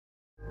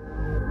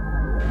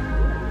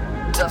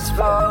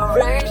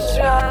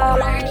Desperation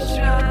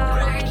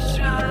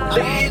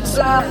leads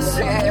us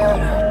here,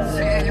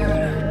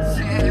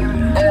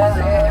 and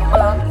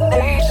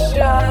emanation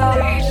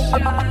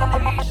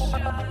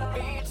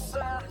meets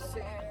us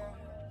here.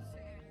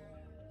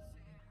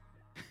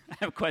 I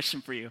have a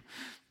question for you.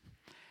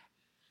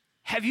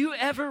 Have you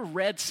ever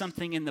read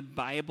something in the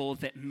Bible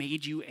that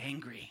made you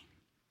angry?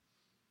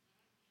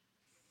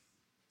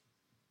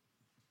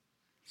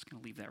 Just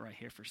going to leave that right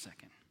here for a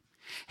second.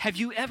 Have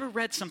you ever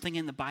read something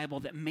in the Bible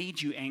that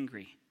made you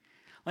angry?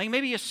 Like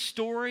maybe a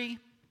story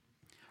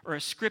or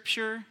a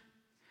scripture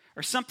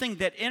or something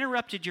that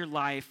interrupted your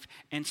life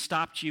and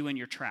stopped you in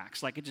your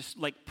tracks. Like it just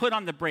like put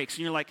on the brakes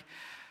and you're like,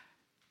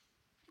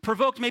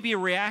 provoked maybe a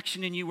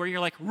reaction in you where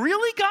you're like,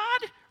 really,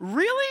 God?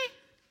 Really?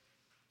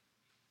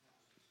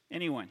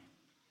 Anyone?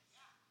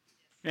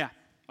 Yeah,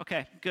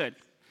 okay, good.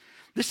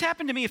 This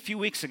happened to me a few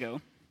weeks ago,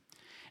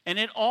 and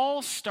it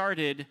all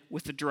started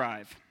with a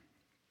drive.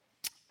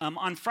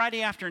 On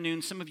Friday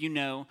afternoon, some of you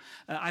know,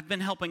 I've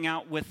been helping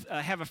out with,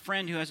 have a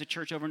friend who has a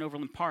church over in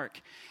Overland Park.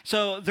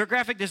 So their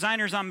graphic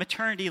designer's on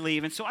maternity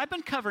leave, and so I've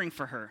been covering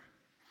for her.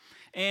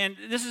 And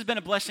this has been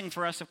a blessing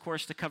for us, of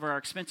course, to cover our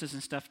expenses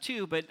and stuff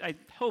too, but I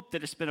hope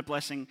that it's been a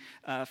blessing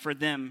for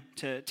them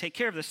to take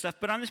care of this stuff.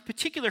 But on this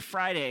particular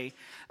Friday,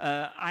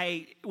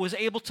 I was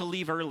able to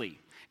leave early,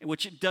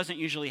 which doesn't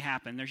usually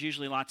happen. There's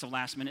usually lots of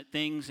last-minute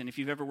things, and if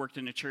you've ever worked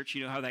in a church,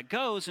 you know how that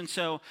goes. And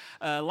so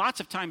lots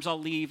of times I'll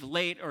leave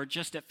late or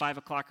just at 5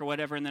 o'clock or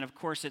whatever, and then, of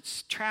course,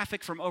 it's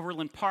traffic from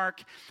Overland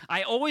Park.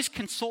 I always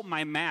consult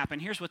my map,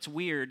 and here's what's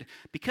weird.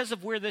 Because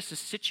of where this is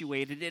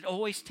situated, it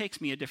always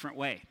takes me a different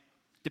way,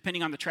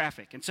 depending on the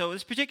traffic. And so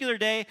this particular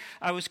day,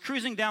 I was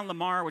cruising down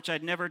Lamar, which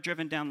I'd never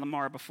driven down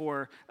Lamar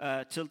before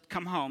to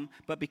come home,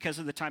 but because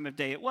of the time of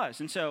day it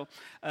was. And so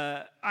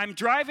I'm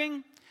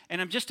driving, and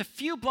I'm just a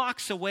few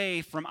blocks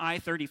away from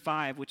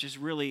I-35, which is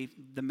really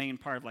the main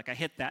part of, like, I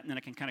hit that, and then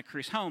I can kind of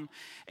cruise home.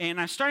 And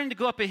I'm starting to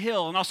go up a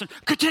hill, and all of a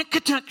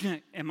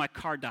sudden, and my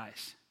car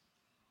dies.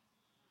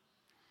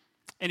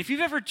 And if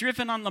you've ever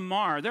driven on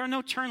Lamar, there are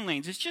no turn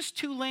lanes. It's just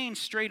 2 lanes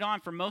straight on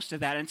for most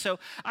of that. And so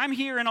I'm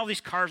here, and all these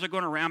cars are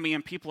going around me,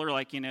 and people are,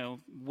 like, you know,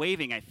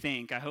 waving, I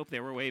think. I hope they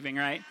were waving,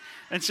 right?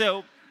 And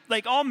so,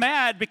 like, all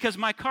mad because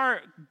my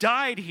car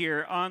died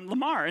here on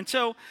Lamar. And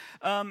so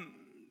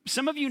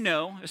some of you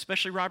know,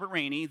 especially Robert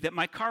Rainey, that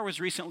my car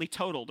was recently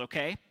totaled,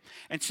 okay?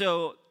 And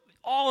so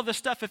all of the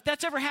stuff, if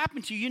that's ever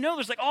happened to you, you know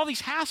there's like all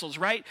these hassles,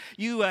 right?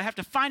 You have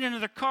to find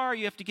another car.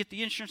 You have to get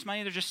the insurance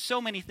money. There's just so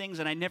many things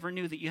that I never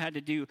knew that you had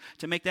to do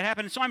to make that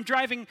happen. And so I'm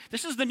driving.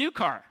 This is the new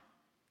car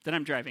that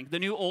I'm driving, the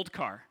new old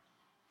car.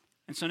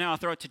 And so now I'll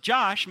throw it to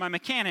Josh, my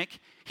mechanic.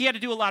 He had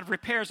to do a lot of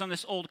repairs on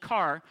this old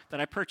car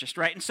that I purchased,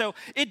 right? And so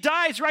it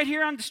dies right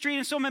here on the street.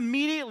 And so I'm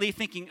immediately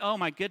thinking, oh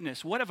my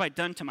goodness, what have I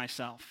done to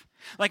myself?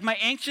 Like my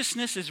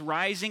anxiousness is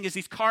rising as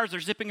these cars are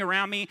zipping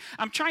around me.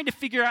 I'm trying to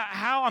figure out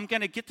how I'm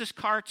going to get this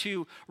car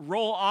to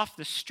roll off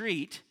the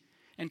street.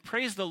 And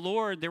praise the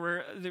Lord,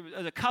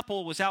 the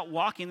couple was out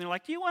walking. They're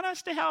like, do you want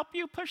us to help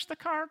you push the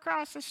car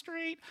across the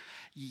street?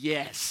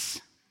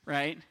 Yes,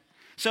 right?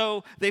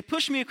 So they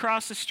push me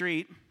across the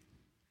street.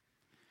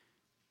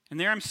 And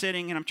there I'm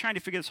sitting, and I'm trying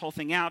to figure this whole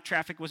thing out.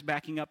 Traffic was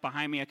backing up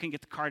behind me. I couldn't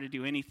get the car to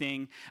do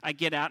anything. I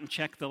get out and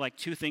check the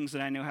 2 things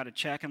that I know how to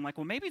check. I'm like,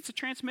 well, maybe it's a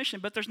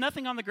transmission, but there's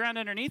nothing on the ground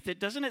underneath it.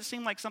 Doesn't it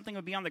seem like something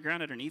would be on the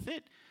ground underneath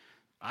it?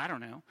 I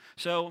don't know.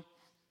 So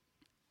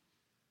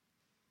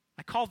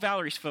I called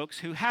Valerie's folks,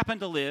 who happen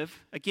to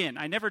live, again,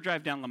 I never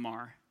drive down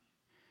Lamar,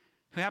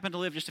 who happen to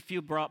live just a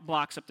few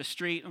blocks up the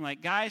street. I'm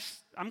like,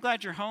 guys, I'm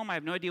glad you're home. I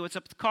have no idea what's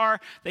up with the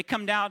car. They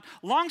come down.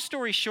 Long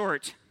story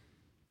short,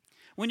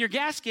 when your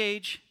gas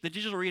gauge, the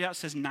digital readout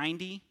says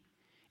 90,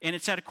 and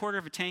it's at a quarter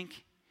of a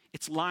tank,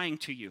 it's lying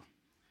to you.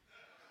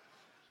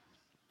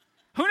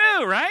 Who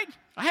knew, right?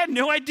 I had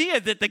no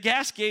idea that the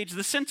gas gauge,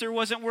 the sensor,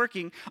 wasn't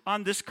working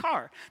on this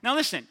car. Now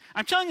listen,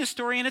 I'm telling this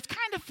story, and it's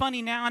kind of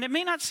funny now, and it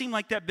may not seem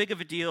like that big of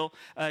a deal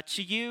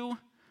to you,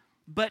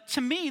 but to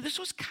me, this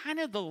was kind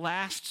of the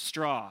last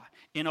straw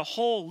in a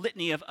whole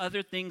litany of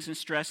other things and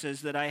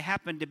stresses that I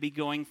happened to be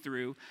going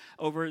through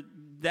over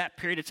that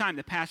period of time,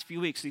 the past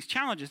few weeks, these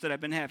challenges that I've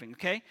been having,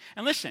 okay?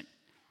 And listen,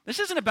 this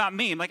isn't about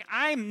me. Like,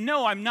 I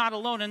know I'm not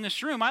alone in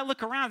this room. I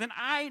look around, and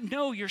I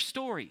know your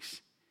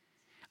stories.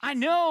 I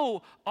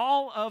know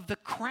all of the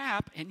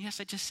crap, and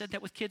yes, I just said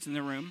that with kids in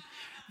the room,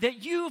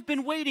 that you've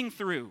been wading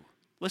through.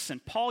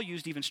 Listen, Paul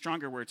used even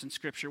stronger words in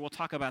Scripture. We'll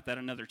talk about that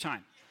another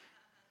time.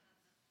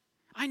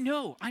 I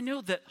know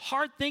that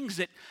hard things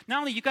that not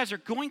only you guys are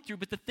going through,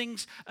 but the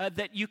things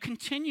that you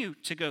continue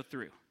to go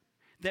through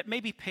that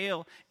maybe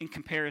pale in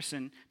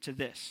comparison to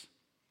this.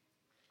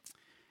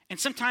 And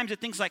sometimes it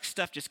things like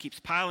stuff just keeps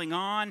piling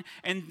on,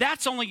 and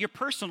that's only your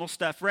personal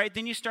stuff, right?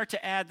 Then you start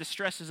to add the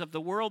stresses of the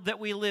world that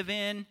we live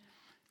in.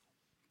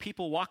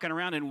 People walking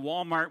around in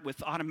Walmart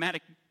with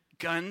automatic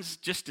guns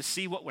just to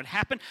see what would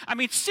happen. I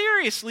mean,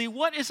 seriously,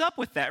 what is up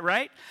with that,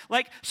 right?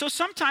 Like, so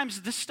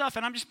sometimes this stuff,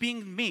 and I'm just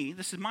being me,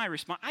 this is my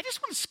response, I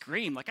just want to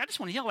scream. Like, I just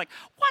want to yell, like,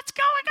 what's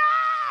going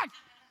on?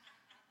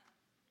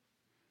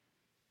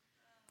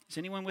 Is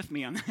anyone with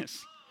me on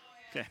this?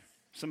 Okay,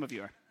 some of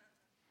you are.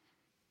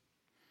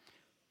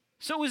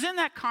 So it was in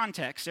that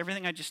context,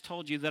 everything I just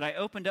told you, that I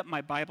opened up my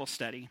Bible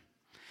study,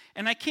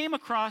 and I came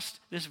across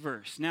this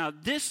verse. Now,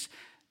 this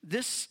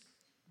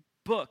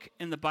book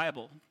in the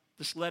Bible,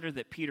 this letter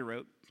that Peter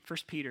wrote, 1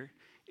 Peter,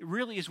 it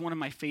really is one of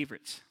my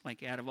favorites,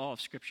 like out of all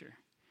of Scripture.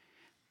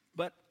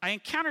 But I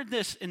encountered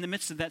this in the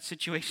midst of that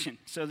situation.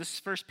 So this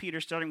is 1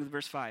 Peter, starting with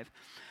verse 5.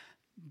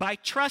 By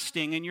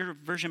trusting, and your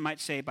version might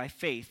say by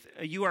faith,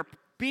 you are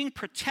being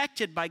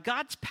protected by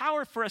God's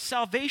power for a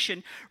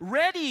salvation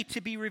ready to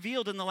be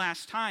revealed in the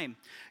last time.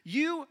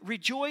 You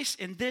rejoice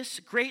in this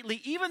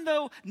greatly, even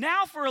though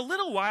now for a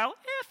little while,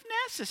 if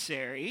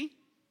necessary,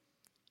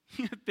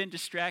 you have been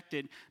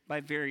distracted by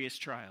various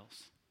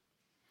trials.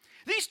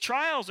 These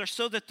trials are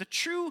so that the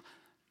true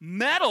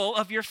metal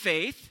of your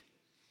faith,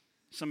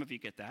 some of you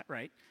get that,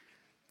 right?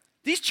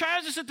 These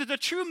trials are so that the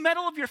true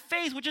metal of your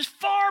faith, which is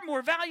far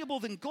more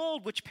valuable than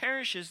gold, which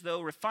perishes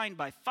though refined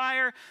by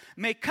fire,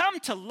 may come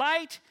to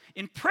light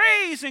in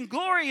praise and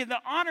glory in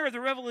the honor of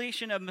the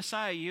revelation of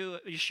Messiah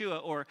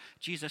Yeshua, or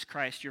Jesus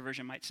Christ, your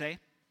version might say.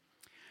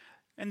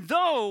 And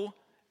though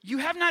you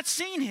have not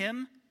seen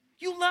him,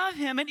 you love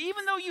him. And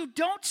even though you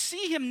don't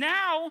see him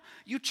now,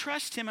 you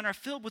trust him and are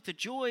filled with the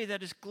joy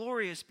that is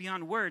glorious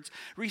beyond words,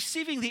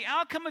 receiving the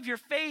outcome of your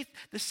faith,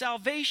 the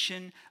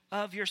salvation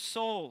of your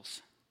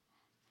souls.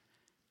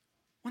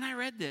 When I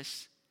read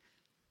this,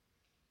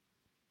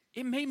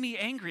 it made me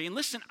angry. And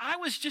listen, I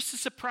was just as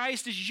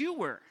surprised as you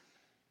were.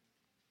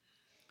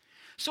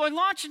 So I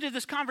launched into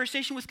this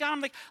conversation with God. I'm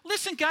like,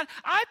 listen, God,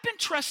 I've been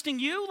trusting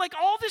you. Like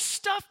all this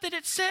stuff that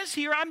it says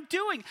here, I'm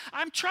doing.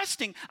 I'm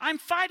trusting. I'm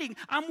fighting.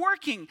 I'm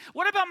working.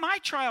 What about my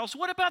trials?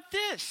 What about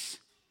this?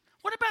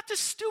 What about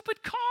this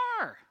stupid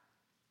car?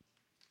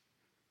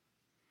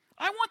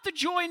 I want the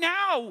joy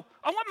now.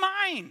 I want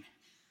mine.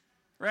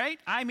 Right?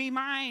 I mean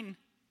mine.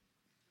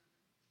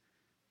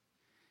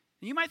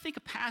 You might think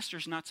a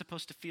pastor's not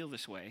supposed to feel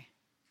this way.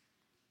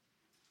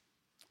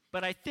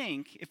 But I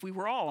think, if we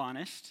were all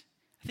honest,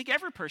 I think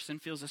every person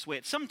feels this way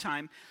at some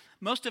time.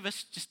 Most of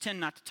us just tend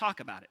not to talk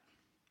about it,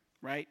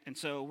 right? And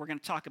so we're going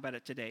to talk about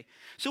it today.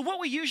 So what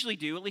we usually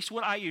do, at least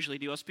what I usually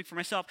do, I'll speak for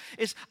myself,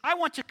 is I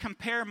want to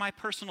compare my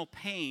personal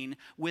pain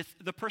with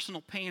the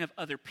personal pain of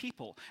other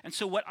people. And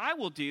so what I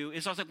will do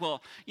is I was like,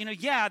 well,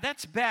 yeah,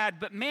 that's bad,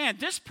 but man,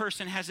 this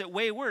person has it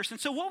way worse. And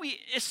so what we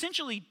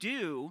essentially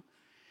do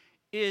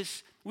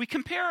is we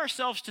compare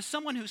ourselves to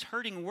someone who's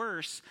hurting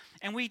worse,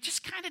 and we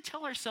just kind of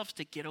tell ourselves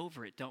to get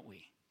over it, don't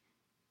we?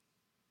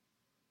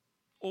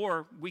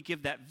 Or we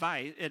give that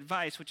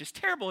advice, which is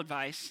terrible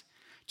advice,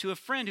 to a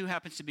friend who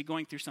happens to be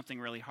going through something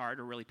really hard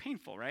or really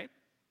painful, right?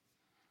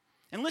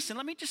 And listen,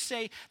 let me just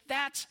say,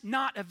 that's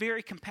not a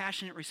very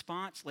compassionate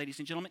response, ladies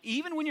and gentlemen.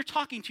 Even when you're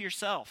talking to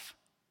yourself,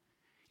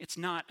 it's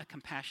not a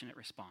compassionate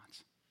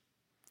response.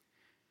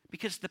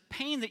 Because the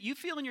pain that you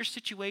feel in your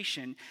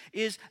situation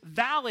is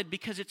valid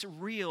because it's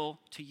real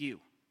to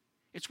you.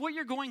 It's what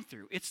you're going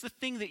through. It's the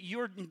thing that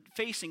you're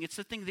facing. It's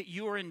the thing that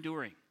you're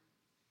enduring.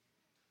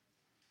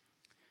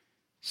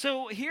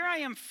 So here I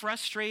am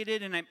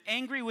frustrated and I'm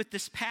angry with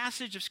this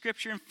passage of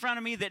Scripture in front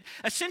of me that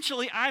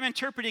essentially I'm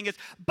interpreting as,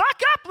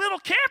 buck up, little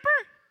camper.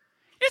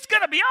 It's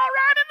going to be all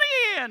right in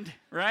the end,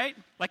 right?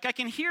 Like I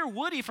can hear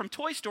Woody from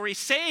Toy Story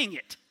saying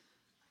it.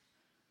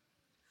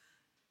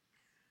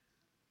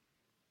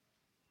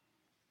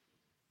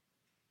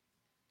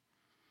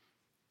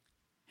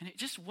 And it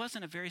just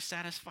wasn't a very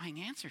satisfying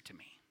answer to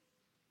me.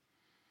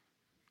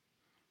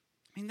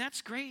 I mean,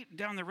 that's great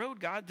down the road,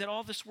 God, that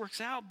all this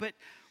works out, but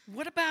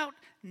what about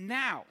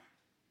now?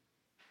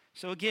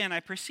 So again, I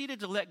proceeded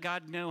to let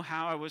God know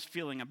how I was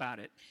feeling about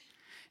it.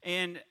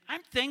 And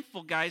I'm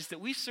thankful, guys, that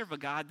we serve a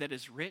God that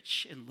is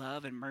rich in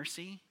love and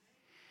mercy,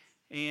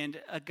 and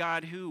a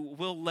God who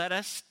will let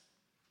us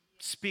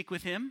speak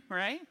with him,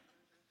 right?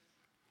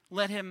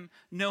 Let him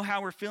know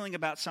how we're feeling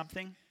about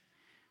something.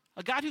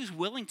 A God who's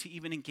willing to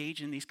even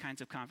engage in these kinds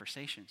of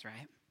conversations,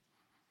 right?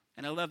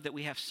 And I love that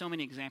we have so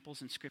many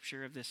examples in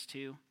Scripture of this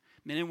too.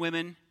 Men and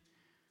women,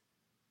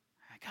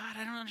 God,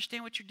 I don't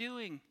understand what you're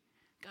doing.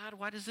 God,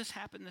 why does this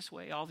happen this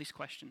way? All these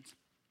questions.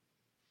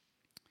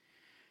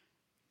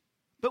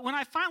 But when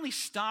I finally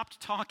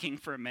stopped talking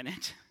for a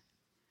minute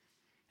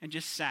and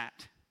just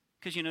sat,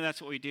 because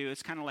that's what we do.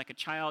 It's kind of like a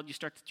child. You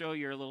start to throw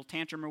your little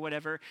tantrum or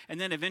whatever, and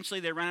then eventually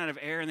they run out of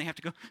air and they have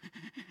to go,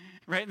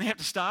 right? And they have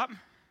to stop.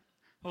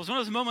 Well, it was one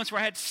of those moments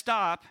where I had to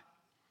stop.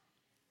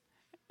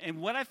 And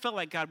what I felt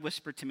like God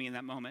whispered to me in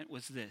that moment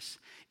was this.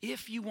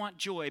 If you want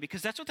joy,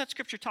 because that's what that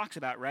Scripture talks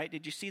about, right?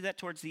 Did you see that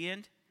towards the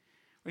end?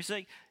 Where he's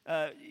like,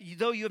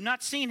 though you have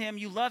not seen him,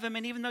 you love him.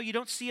 And even though you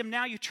don't see him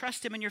now, you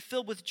trust him and you're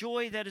filled with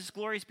joy that is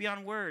glorious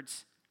beyond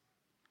words.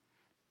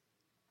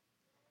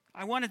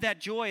 I wanted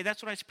that joy.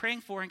 That's what I was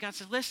praying for. And God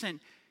said,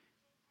 listen,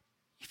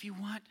 if you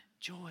want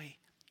joy,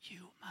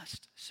 you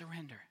must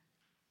surrender.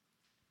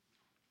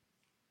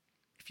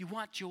 If you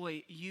want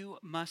joy, you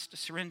must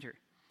surrender.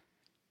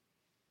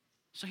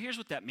 So here's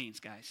what that means,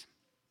 guys.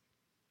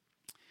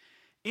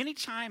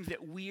 Anytime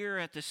that we're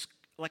at this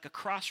like a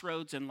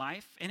crossroads in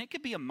life, and it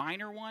could be a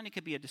minor one, it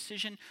could be a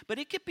decision, but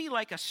it could be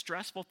like a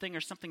stressful thing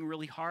or something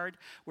really hard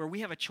where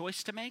we have a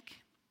choice to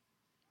make.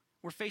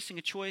 We're facing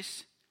a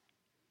choice,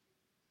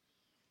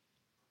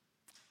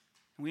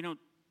 and we don't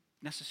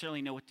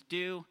necessarily know what to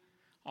do.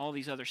 All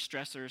these other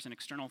stressors and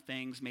external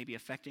things may be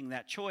affecting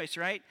that choice,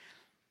 right?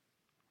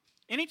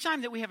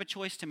 Anytime that we have a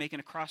choice to make in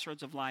a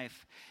crossroads of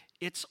life,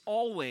 it's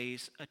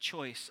always a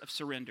choice of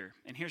surrender.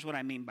 And here's what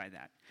I mean by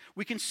that.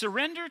 We can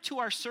surrender to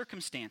our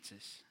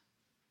circumstances,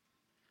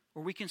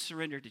 or we can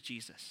surrender to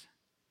Jesus.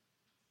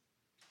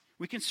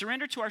 We can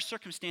surrender to our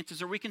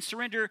circumstances, or we can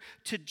surrender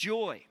to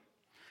joy.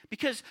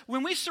 Because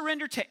when we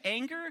surrender to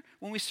anger,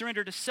 when we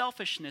surrender to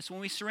selfishness, when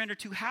we surrender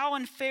to how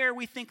unfair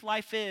we think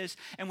life is,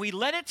 and we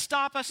let it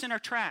stop us in our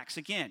tracks,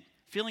 again,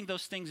 feeling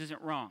those things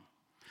isn't wrong.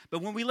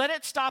 But when we let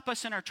it stop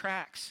us in our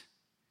tracks,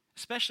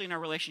 especially in our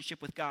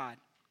relationship with God,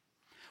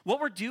 what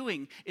we're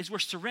doing is we're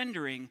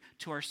surrendering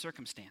to our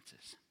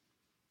circumstances.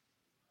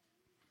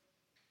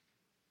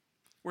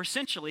 We're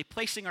essentially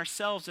placing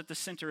ourselves at the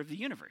center of the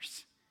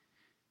universe.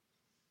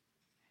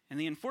 And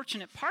the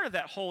unfortunate part of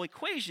that whole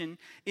equation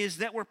is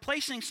that we're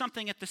placing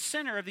something at the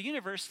center of the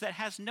universe that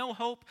has no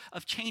hope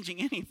of changing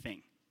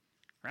anything,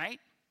 right?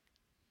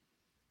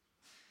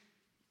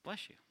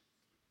 Bless you.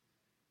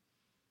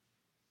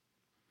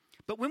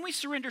 But when we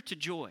surrender to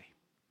joy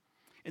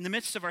in the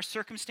midst of our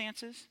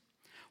circumstances,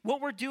 what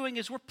we're doing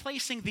is we're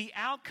placing the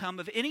outcome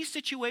of any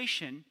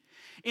situation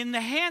in the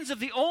hands of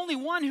the only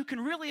one who can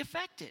really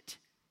affect it,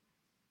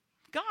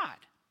 God,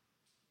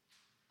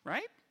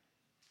 right?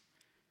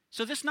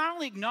 So this not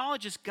only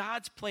acknowledges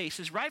God's place,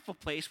 his rightful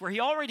place, where he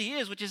already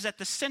is, which is at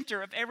the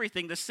center of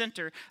everything, the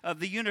center of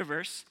the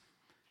universe,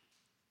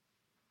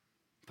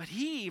 but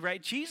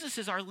Jesus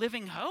is our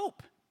living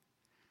hope.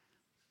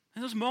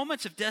 In those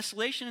moments of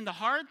desolation and the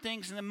hard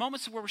things and the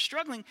moments where we're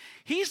struggling,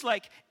 he's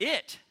like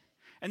it.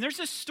 And there's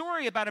this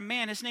story about a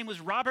man, his name was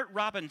Robert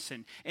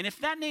Robinson. And if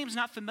that name's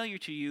not familiar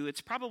to you,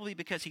 it's probably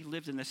because he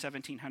lived in the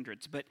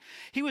 1700s. But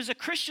he was a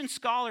Christian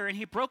scholar, and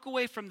he broke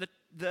away from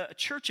the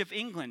Church of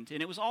England,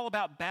 and it was all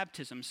about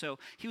baptism. So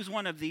he was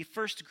one of the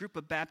first group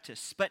of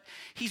Baptists. But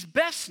he's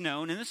best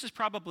known, and this is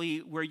probably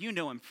where you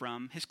know him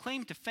from, his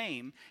claim to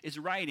fame is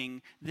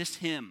writing this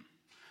hymn.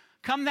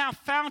 Come thou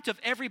fount of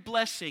every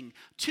blessing,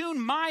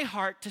 tune my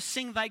heart to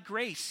sing thy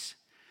grace.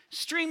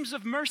 Streams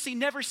of mercy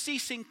never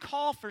ceasing,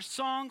 call for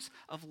songs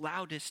of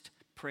loudest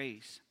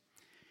praise.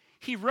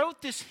 He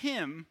wrote this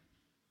hymn,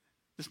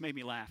 this made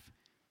me laugh.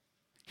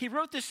 He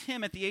wrote this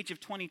hymn at the age of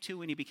 22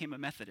 when he became a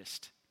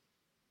Methodist,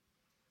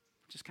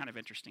 which is kind of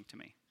interesting to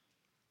me.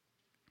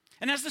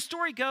 And as the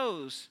story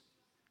goes,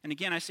 and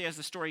again I say as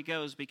the story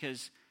goes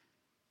because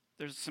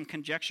there's some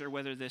conjecture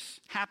whether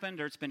this happened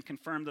or it's been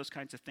confirmed, those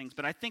kinds of things,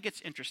 but I think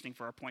it's interesting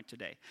for our point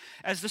today.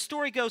 As the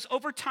story goes,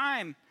 over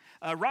time,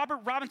 Robert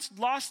Robinson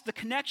lost the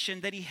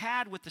connection that he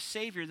had with the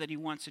Savior that he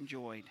once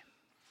enjoyed.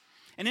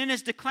 And in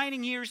his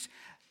declining years,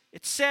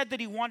 it's said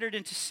that he wandered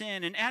into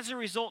sin, and as a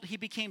result, he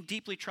became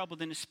deeply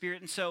troubled in his spirit,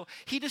 and so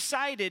he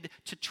decided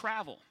to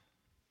travel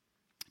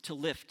to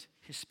lift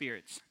his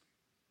spirits.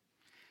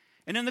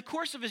 And in the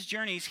course of his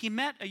journeys, he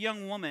met a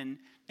young woman,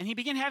 and he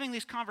began having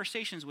these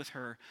conversations with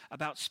her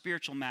about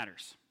spiritual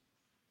matters.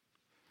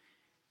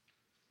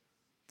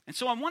 And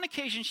so on one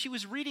occasion, she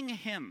was reading a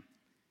hymn,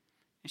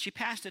 and she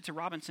passed it to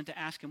Robinson to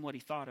ask him what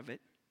he thought of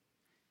it.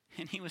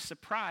 And he was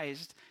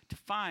surprised to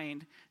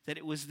find that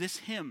it was this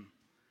hymn,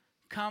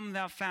 Come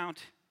Thou Fount.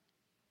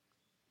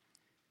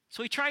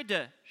 So he tried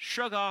to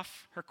shrug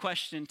off her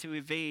question to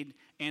evade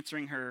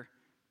answering her,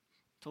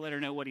 to let her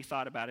know what he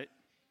thought about it.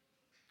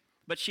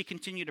 But she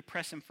continued to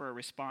press him for a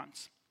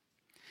response.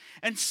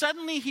 And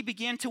suddenly he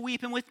began to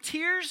weep, and with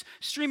tears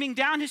streaming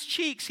down his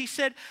cheeks, he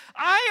said,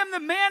 I am the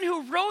man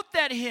who wrote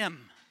that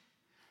hymn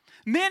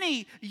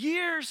many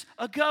years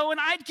ago, and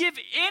I'd give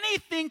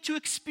anything to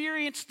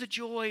experience the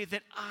joy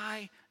that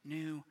I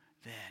knew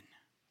then.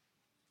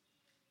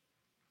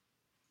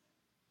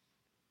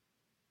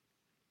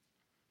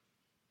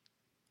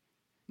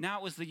 Now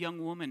it was the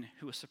young woman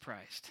who was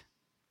surprised.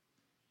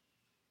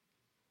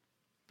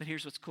 But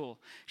here's what's cool.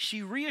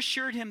 She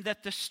reassured him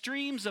that the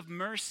streams of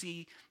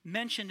mercy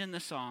mentioned in the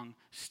song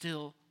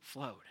still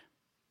flowed.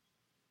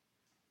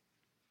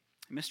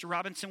 Mr.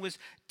 Robinson was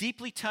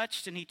deeply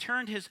touched, and he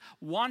turned his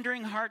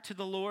wandering heart to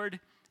the Lord,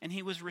 and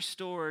he was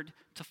restored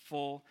to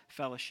full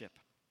fellowship.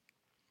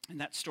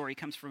 And that story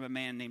comes from a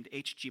man named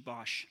H.G.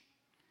 Bosch.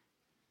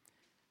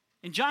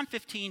 In John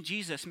 15,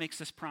 Jesus makes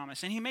this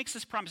promise, and he makes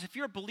this promise. If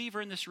you're a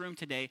believer in this room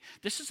today,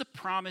 this is a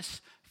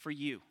promise for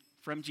you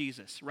from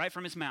Jesus, right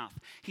from his mouth.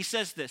 He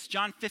says this,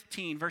 John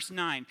 15, verse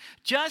 9,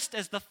 just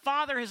as the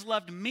Father has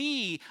loved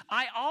me,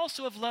 I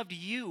also have loved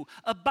you.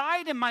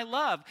 Abide in my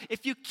love.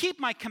 If you keep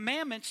my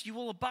commandments, you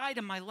will abide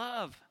in my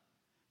love,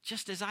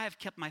 just as I have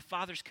kept my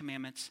Father's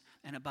commandments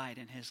and abide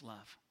in his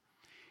love.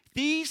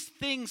 These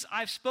things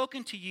I've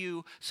spoken to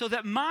you so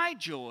that my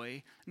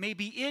joy may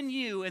be in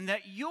you and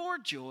that your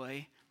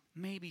joy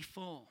may be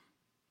full.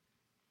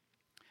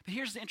 But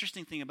here's the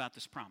interesting thing about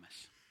this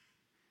promise.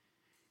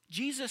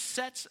 Jesus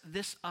sets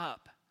this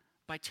up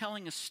by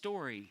telling a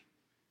story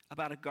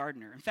about a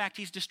gardener. In fact,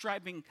 he's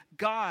describing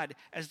God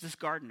as this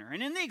gardener.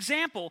 And in the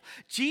example,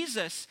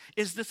 Jesus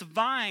is this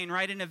vine,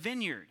 right, in a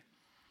vineyard.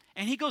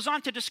 And he goes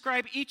on to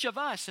describe each of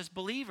us as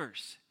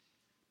believers,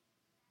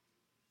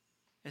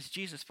 as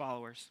Jesus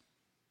followers.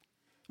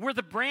 We're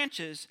the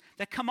branches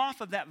that come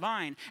off of that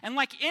vine. And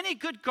like any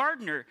good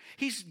gardener,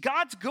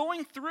 God's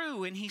going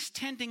through and he's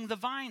tending the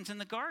vines in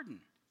the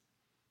garden.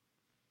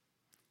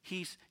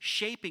 He's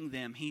shaping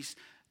them. He's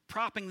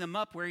propping them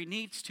up where he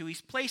needs to.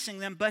 He's placing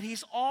them, but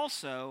he's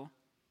also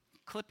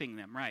clipping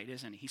them, right,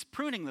 isn't he? He's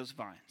pruning those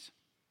vines.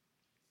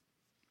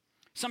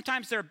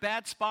 Sometimes there are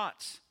bad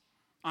spots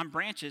on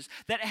branches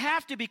that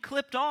have to be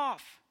clipped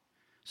off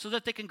so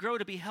that they can grow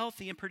to be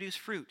healthy and produce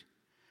fruit.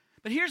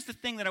 But here's the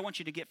thing that I want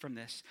you to get from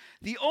this.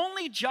 The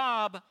only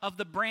job of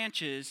the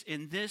branches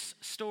in this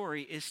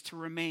story is to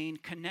remain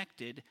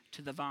connected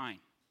to the vine.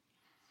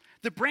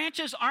 The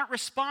branches aren't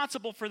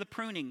responsible for the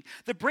pruning.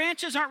 The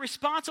branches aren't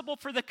responsible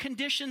for the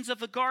conditions of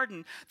the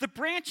garden. The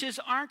branches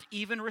aren't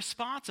even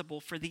responsible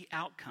for the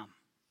outcome.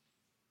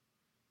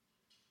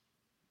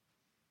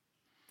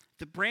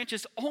 The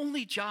branch's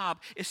only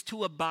job is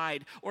to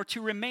abide or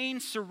to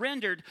remain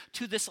surrendered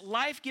to this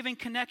life-giving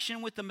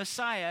connection with the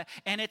Messiah,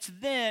 and it's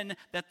then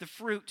that the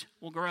fruit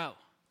will grow.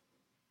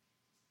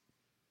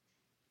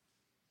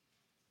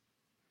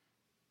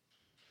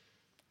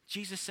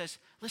 Jesus says,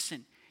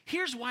 listen,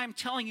 here's why I'm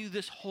telling you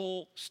this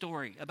whole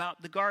story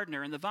about the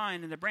gardener and the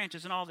vine and the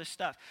branches and all this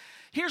stuff.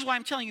 Here's why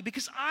I'm telling you,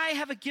 because I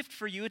have a gift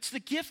for you. It's the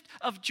gift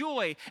of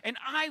joy, and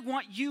I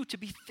want you to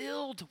be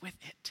filled with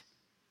it.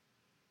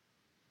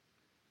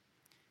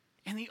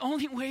 And the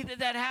only way that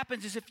that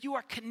happens is if you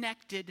are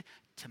connected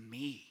to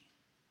me.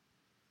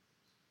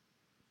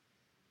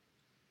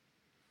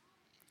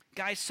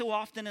 Guys, so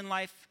often in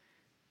life,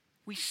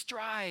 we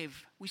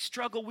strive, we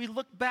struggle, we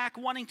look back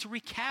wanting to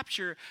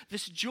recapture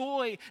this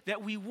joy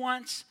that we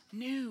once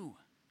knew.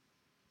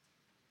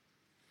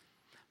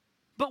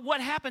 But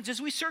what happens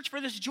is we search for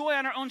this joy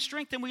on our own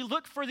strength and we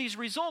look for these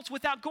results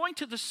without going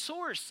to the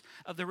source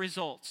of the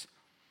results.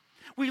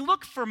 We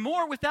look for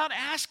more without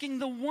asking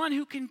the one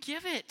who can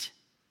give it.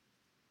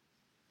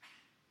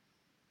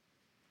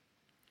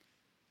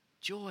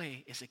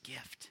 Joy is a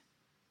gift.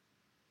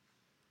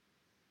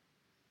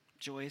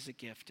 Joy is a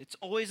gift. It's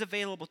always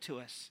available to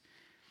us.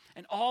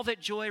 And all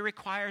that joy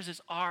requires is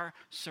our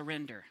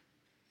surrender.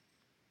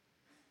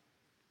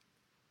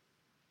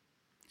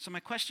 So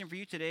my question for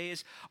you today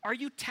is, are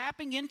you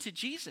tapping into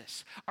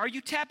Jesus? Are you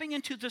tapping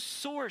into the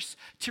source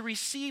to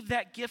receive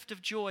that gift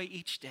of joy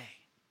each day?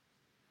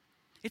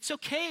 It's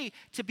okay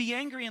to be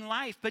angry in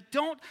life, but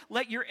don't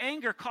let your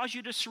anger cause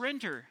you to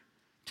surrender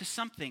to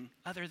something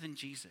other than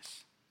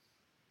Jesus.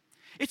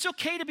 It's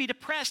okay to be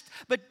depressed,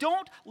 but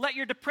don't let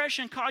your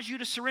depression cause you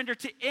to surrender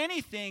to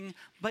anything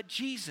but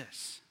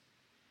Jesus.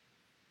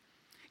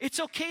 It's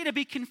okay to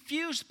be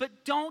confused,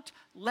 but don't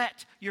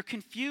let your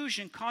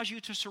confusion cause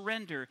you to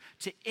surrender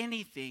to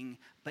anything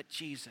but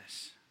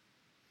Jesus.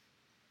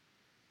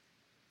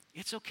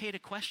 It's okay to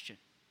question.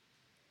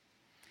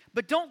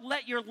 But don't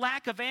let your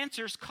lack of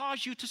answers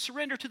cause you to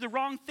surrender to the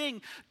wrong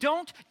thing.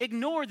 Don't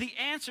ignore the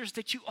answers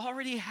that you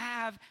already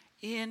have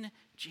in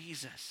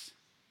Jesus.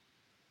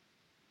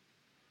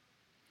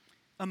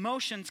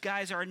 Emotions,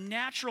 guys, are a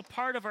natural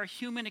part of our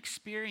human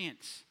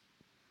experience.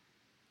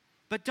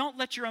 But don't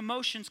let your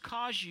emotions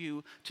cause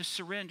you to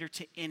surrender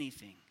to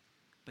anything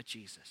but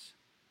Jesus.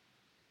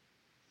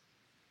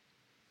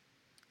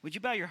 Would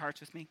you bow your hearts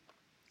with me?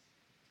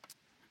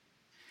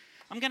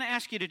 I'm going to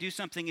ask you to do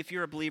something if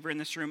you're a believer in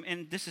this room,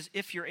 and this is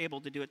if you're able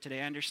to do it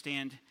today. I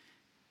understand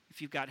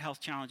if you've got health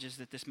challenges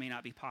that this may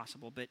not be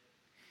possible, but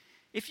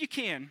if you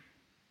can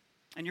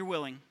and you're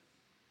willing,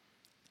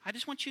 I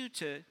just want you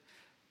to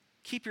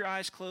keep your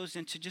eyes closed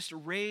and to just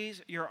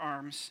raise your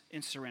arms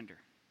in surrender.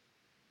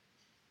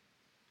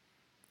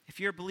 If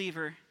you're a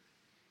believer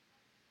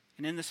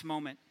and in this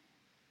moment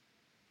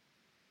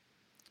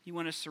you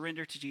want to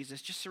surrender to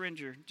Jesus, just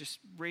surrender. Just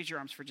raise your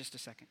arms for just a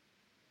second.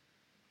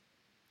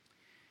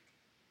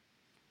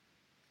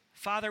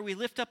 Father, we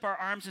lift up our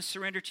arms and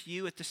surrender to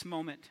you at this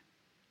moment.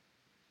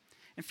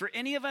 And for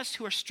any of us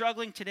who are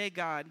struggling today,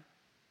 God,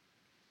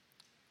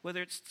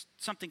 whether it's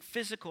something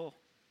physical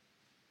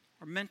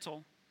or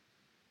mental,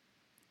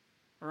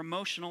 or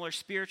emotional or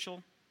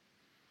spiritual,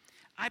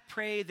 I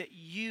pray that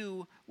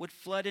you would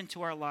flood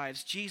into our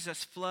lives.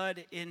 Jesus,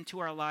 flood into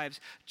our lives.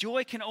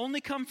 Joy can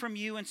only come from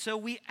you, and so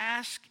we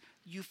ask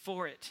you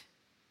for it.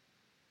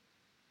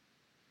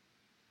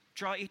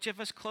 Draw each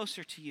of us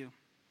closer to you.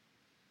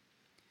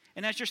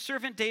 And as your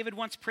servant David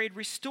once prayed,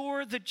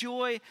 restore the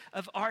joy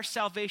of our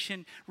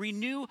salvation.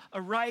 Renew a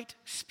right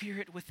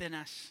spirit within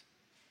us.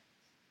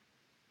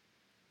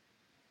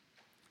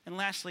 And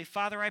lastly,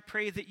 Father, I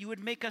pray that you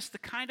would make us the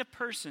kind of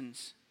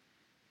persons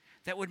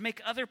that would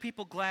make other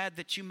people glad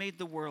that you made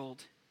the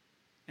world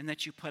and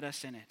that you put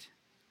us in it.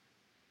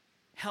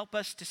 Help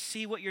us to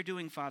see what you're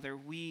doing, Father.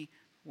 We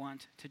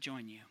want to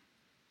join you.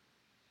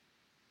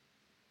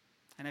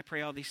 And I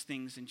pray all these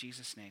things in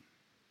Jesus' name.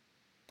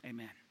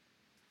 Amen.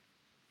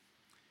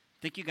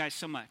 Thank you guys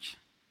so much.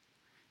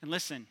 And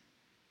listen,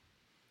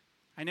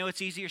 I know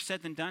it's easier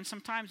said than done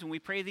sometimes when we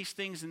pray these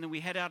things and then we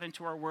head out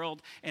into our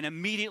world and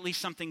immediately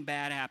something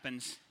bad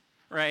happens,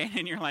 right?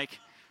 And you're like,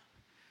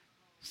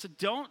 so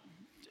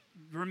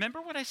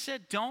remember what I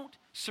said, don't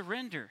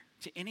surrender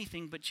to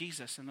anything but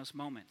Jesus in those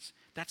moments.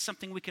 That's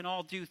something we can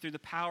all do through the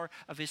power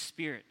of his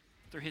Spirit,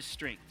 through his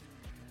strength.